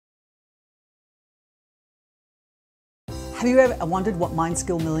Have you ever wondered what mind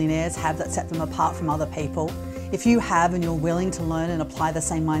skill millionaires have that set them apart from other people? If you have and you're willing to learn and apply the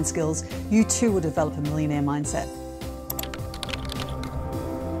same mind skills, you too will develop a millionaire mindset.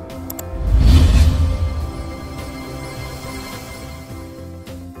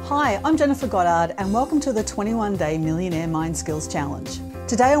 Hi, I'm Jennifer Goddard and welcome to the 21-day Millionaire Mind Skills Challenge.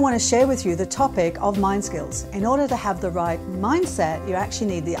 Today I want to share with you the topic of mind skills. In order to have the right mindset, you actually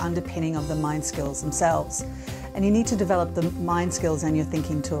need the underpinning of the mind skills themselves. And you need to develop the mind skills and your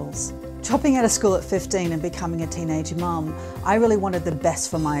thinking tools. Dropping out of school at 15 and becoming a teenage mum, I really wanted the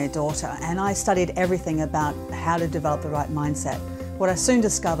best for my daughter, and I studied everything about how to develop the right mindset. What I soon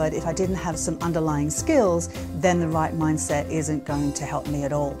discovered, if I didn't have some underlying skills, then the right mindset isn't going to help me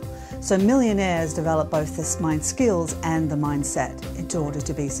at all. So millionaires develop both the mind skills and the mindset in order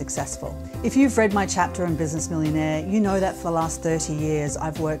to be successful. If you've read my chapter on Business Millionaire, you know that for the last 30 years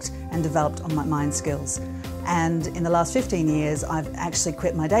I've worked and developed on my mind skills. And in the last 15 years, I've actually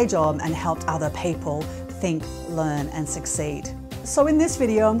quit my day job and helped other people think, learn, and succeed. So in this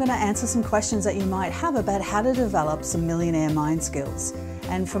video, I'm going to answer some questions that you might have about how to develop some millionaire mind skills.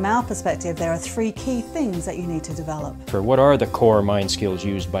 And from our perspective, there are 3 key things that you need to develop. What are the core mind skills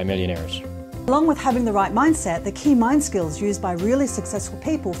used by millionaires? Along with having the right mindset, the key mind skills used by really successful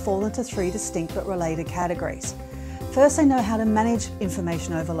people fall into 3 distinct but related categories. First, they know how to manage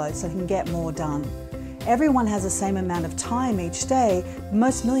information overload so they can get more done. Everyone has the same amount of time each day.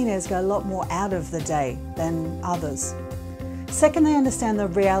 Most millionaires get a lot more out of the day than others. Second, they understand the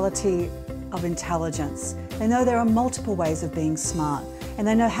reality of intelligence. They know there are multiple ways of being smart, and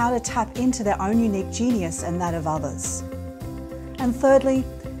they know how to tap into their own unique genius and that of others. And thirdly,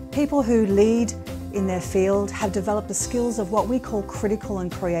 people who lead in their field have developed the skills of what we call critical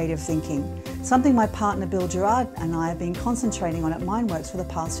and creative thinking, something my partner Bill Gerard and I have been concentrating on at MindWorks for the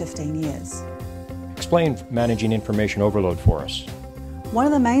past 15 years. Explain managing information overload for us. One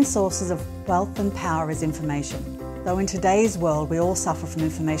of the main sources of wealth and power is information. Though in today's world we all suffer from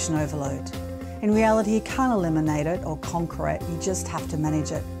information overload. In reality, you can't eliminate it or conquer it, you just have to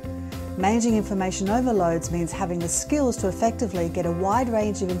manage it. Managing information overloads means having the skills to effectively get a wide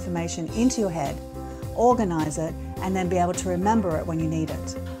range of information into your head, organize it, and then be able to remember it when you need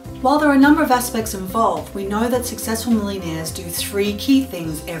it. While there are a number of aspects involved, we know that successful millionaires do 3 key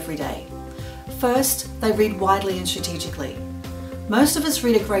things every day. First, they read widely and strategically. Most of us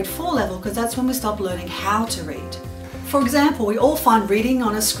read at grade 4 level because that's when we stop learning how to read. For example, we all find reading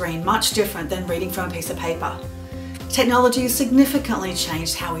on a screen much different than reading from a piece of paper. Technology has significantly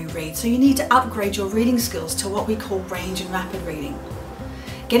changed how we read, so you need to upgrade your reading skills to what we call range and rapid reading.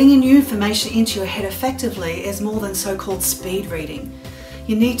 Getting new information into your head effectively is more than so-called speed reading.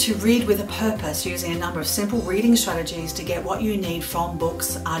 You need to read with a purpose, using a number of simple reading strategies to get what you need from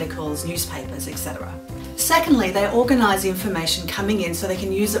books, articles, newspapers, etc. Secondly, they organise the information coming in so they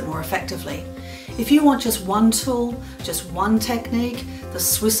can use it more effectively. If you want just one tool, just one technique, the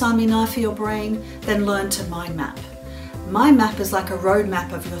Swiss Army knife for your brain, then learn to mind map. Mind map is like a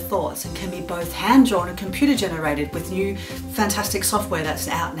roadmap of your thoughts and can be both hand-drawn and computer-generated with new fantastic software that's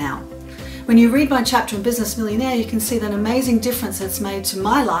out now. When you read my chapter in Business Millionaire, you can see the amazing difference it's made to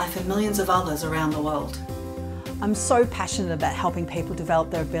my life and millions of others around the world. I'm so passionate about helping people develop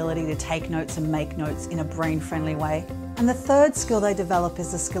their ability to take notes and make notes in a brain-friendly way. And the third skill they develop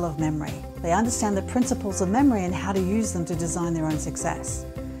is the skill of memory. They understand the principles of memory and how to use them to design their own success.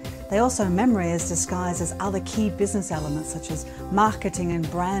 They also memory is disguised as other key business elements such as marketing and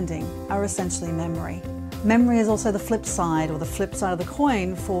branding are essentially memory. Memory is also the flip side, or the flip side of the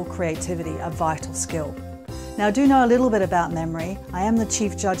coin, for creativity, a vital skill. Now, I do know a little bit about memory. I am the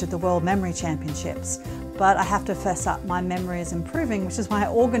chief judge at the World Memory Championships, but I have to fess up, my memory is improving, which is why I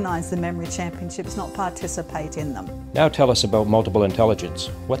organise the Memory Championships, not participate in them. Now tell us about multiple intelligence.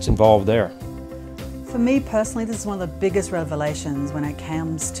 What's involved there? For me personally, this is one of the biggest revelations when it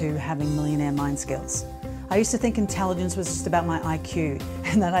comes to having millionaire mind skills. I used to think intelligence was just about my IQ,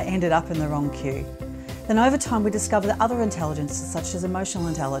 and that I ended up in the wrong queue. Then over time we discovered that other intelligences, such as emotional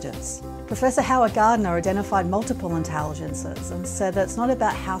intelligence. Professor Goddard identified multiple intelligences and said that it's not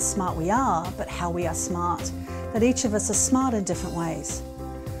about how smart we are, but how we are smart, that each of us are smart in different ways.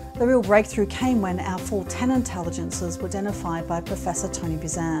 The real breakthrough came when our full 10 intelligences were identified by Professor Tony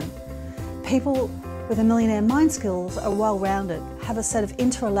Buzan. People with a millionaire mind skills are well-rounded, have a set of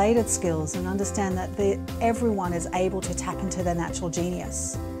interrelated skills and understand that everyone is able to tap into their natural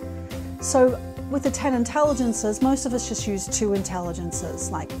genius. So with the 10 intelligences, most of us just use 2 intelligences,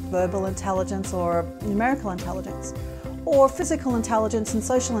 like verbal intelligence or numerical intelligence, or physical intelligence and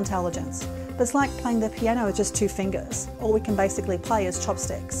social intelligence. But it's like playing the piano with just 2 fingers. All we can basically play is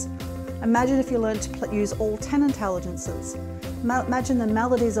chopsticks. Imagine if you learned to use all 10 intelligences. Imagine the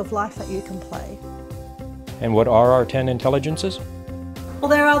melodies of life that you can play. And what are our 10 intelligences? Well,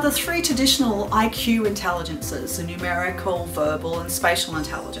 there are the 3 traditional IQ intelligences, the numerical, verbal and spatial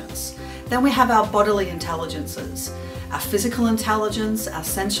intelligence. Then we have our bodily intelligences, our physical intelligence, our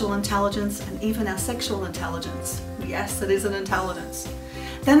sensual intelligence and even our sexual intelligence. Yes, that is an intelligence.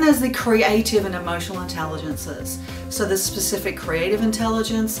 Then there's the creative and emotional intelligences. So there's specific creative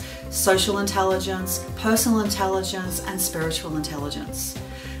intelligence, social intelligence, personal intelligence and spiritual intelligence.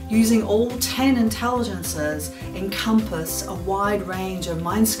 Using all 10 intelligences encompass a wide range of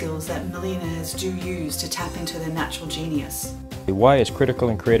mind skills that millionaires do use to tap into their natural genius. Why is critical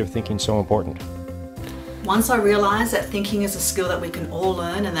and creative thinking so important? Once I realised that thinking is a skill that we can all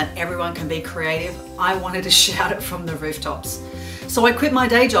learn and that everyone can be creative, I wanted to shout it from the rooftops. So I quit my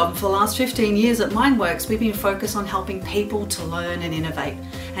day job, and for the last 15 years at MindWorks we've been focused on helping people to learn and innovate.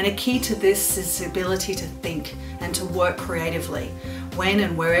 And a key to this is the ability to think and to work creatively when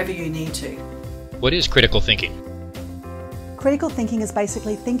and wherever you need to. What is critical thinking? Critical thinking is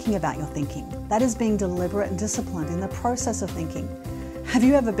basically thinking about your thinking. That is being deliberate and disciplined in the process of thinking. Have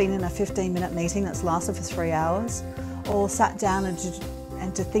you ever been in a 15-minute meeting that's lasted for 3 hours? Or sat down and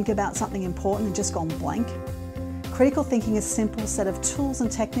to think about something important and just gone blank? Critical thinking is a simple set of tools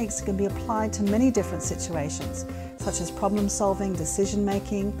and techniques that can be applied to many different situations, such as problem solving, decision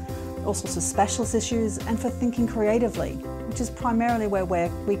making, all sorts of specialist issues, and for thinking creatively, which is primarily where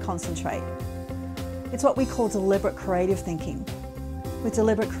we concentrate. It's what we call deliberate creative thinking. With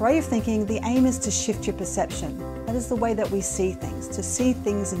deliberate creative thinking, the aim is to shift your perception. That is the way that we see things, to see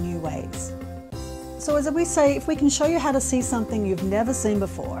things in new ways. So as we say, if we can show you how to see something you've never seen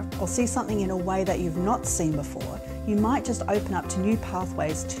before, or see something in a way that you've not seen before, you might just open up to new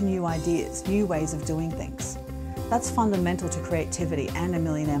pathways, to new ideas, new ways of doing things. That's fundamental to creativity and a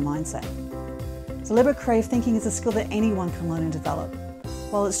millionaire mindset. Deliberate creative thinking is a skill that anyone can learn and develop.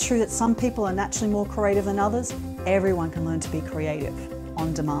 While it's true that some people are naturally more creative than others, everyone can learn to be creative,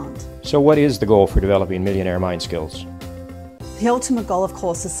 on demand. So what is the goal for developing millionaire mind skills? The ultimate goal, of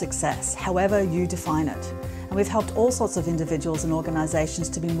course, is success, however you define it. And we've helped all sorts of individuals and organisations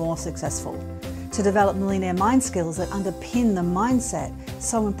to be more successful, to develop millionaire mind skills that underpin the mindset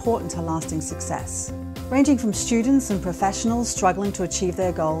so important to lasting success. Ranging from students and professionals struggling to achieve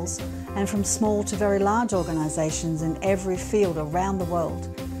their goals, and from small to very large organisations in every field around the world,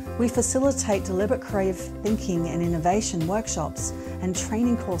 we facilitate deliberate creative thinking and innovation workshops and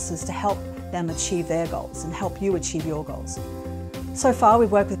training courses to help them achieve their goals and help you achieve your goals. So far,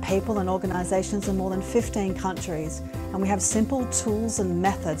 we've worked with people and organisations in more than 15 countries, and we have simple tools and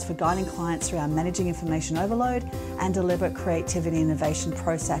methods for guiding clients through our managing information overload and deliberate creativity and innovation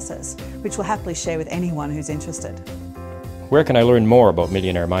processes, which we'll happily share with anyone who's interested. Where can I learn more about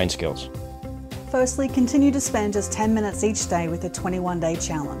millionaire mind skills? Firstly, continue to spend just 10 minutes each day with the 21-day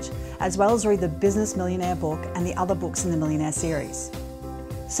challenge, as well as read the Business Millionaire book and the other books in the Millionaire series.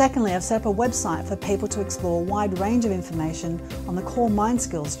 Secondly, I've set up a website for people to explore a wide range of information on the core mind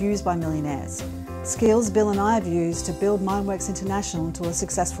skills used by millionaires. Skills Bill and I have used to build MindWorks International into a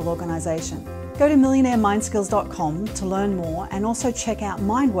successful organisation. Go to millionaireMindskills.com to learn more, and also check out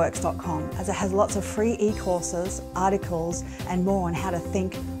mindworks.com, as it has lots of free e-courses, articles and more on how to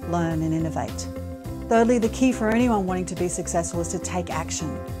think, learn and innovate. Thirdly, the key for anyone wanting to be successful is to take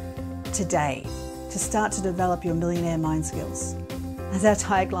action today, to start to develop your millionaire mind skills. As our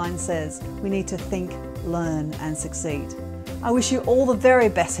tagline says, we need to think, learn and succeed. I wish you all the very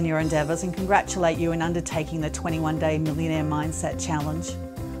best in your endeavours and congratulate you in undertaking the 21-day Millionaire Mindset Challenge.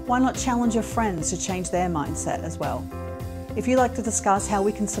 Why not challenge your friends to change their mindset as well? If you'd like to discuss how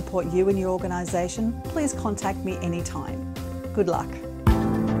we can support you and your organisation, please contact me anytime. Good luck.